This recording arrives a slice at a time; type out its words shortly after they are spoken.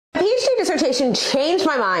dissertation changed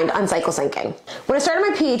my mind on cycle syncing. When I started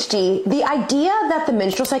my PhD, the idea that the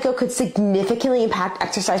menstrual cycle could significantly impact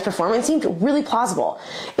exercise performance seemed really plausible.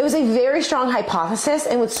 It was a very strong hypothesis,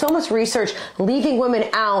 and with so much research leaving women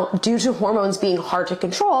out due to hormones being hard to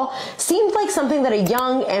control, seemed like something that a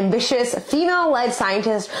young, ambitious, female-led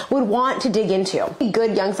scientist would want to dig into. A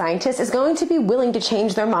good young scientist is going to be willing to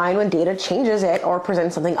change their mind when data changes it or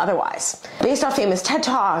presents something otherwise. Based off famous TED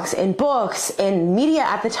Talks and books and media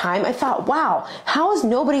at the time, I thought, wow, how is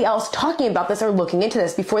nobody else talking about this or looking into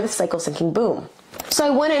this before the cycle syncing boom? So I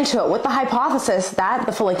went into it with the hypothesis that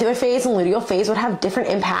the follicular phase and luteal phase would have different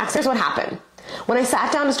impacts. Here's what happened. When I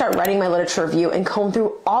sat down to start writing my literature review and combed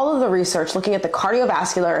through all of the research looking at the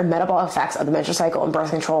cardiovascular and metabolic effects of the menstrual cycle and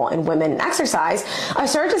birth control in women and exercise, I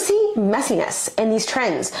started to see messiness in these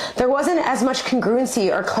trends. There wasn't as much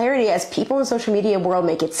congruency or clarity as people in social media world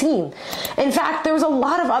make it seem. In fact, there was a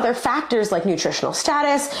lot of other factors like nutritional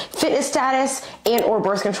status, fitness status, and or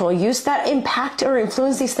birth control use that impact or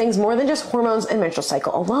influence these things more than just hormones and menstrual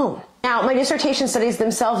cycle alone. Now, my dissertation studies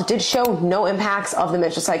themselves did show no impacts of the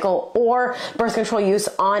menstrual cycle or birth control use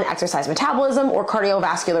on exercise metabolism or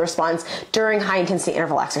cardiovascular response during high-intensity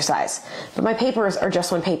interval exercise. But my papers are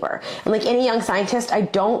just one paper. And like any young scientist, I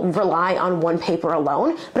don't rely on one paper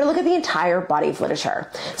alone, but I look at the entire body of literature.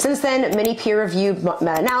 Since then, many peer-reviewed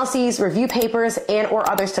meta-analyses, review papers, and or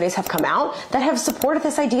other studies have come out that have supported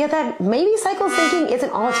this idea that maybe cycle syncing isn't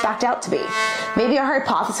all it's backed out to be. Maybe our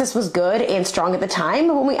hypothesis was good and strong at the time,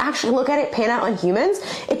 but when we actually look at it pan out on humans,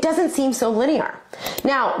 it doesn't seem so linear.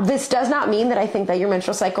 Now, this does not mean that I think that your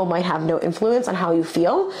menstrual cycle might have no influence on how you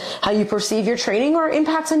feel, how you perceive your training, or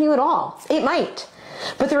impacts on you at all. It might.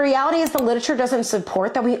 But the reality is the literature doesn't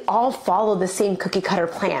support that we all follow the same cookie cutter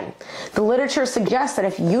plan. The literature suggests that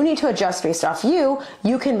if you need to adjust based off you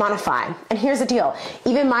can modify. And here's the deal.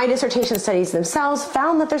 Even my dissertation studies themselves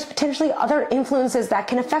found that there's potentially other influences that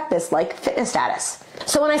can affect this, like fitness status.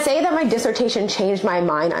 So when I say that my dissertation changed my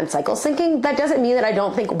mind on cycle syncing, that doesn't mean that I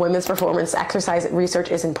don't think women's performance exercise research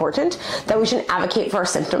is important, that we should advocate for our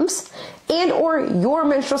symptoms, and or your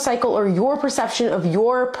menstrual cycle or your perception of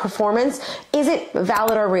your performance, is it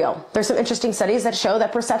valid or real? There's some interesting studies that show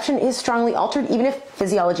that perception is strongly altered even if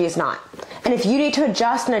physiology is not. And if you need to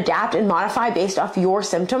adjust and adapt and modify based off your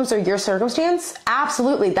symptoms or your circumstance,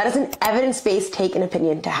 absolutely, that is an evidence-based take and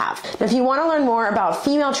opinion to have. Now, if you want to learn more about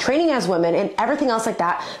female training as women and everything else like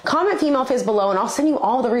that, comment female phase below and I'll send you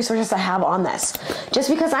all the resources I have on this. Just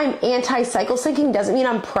because I'm anti-cycle syncing doesn't mean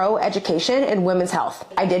I'm pro-education and women's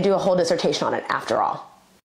health. I did do a whole dissertation on it after all.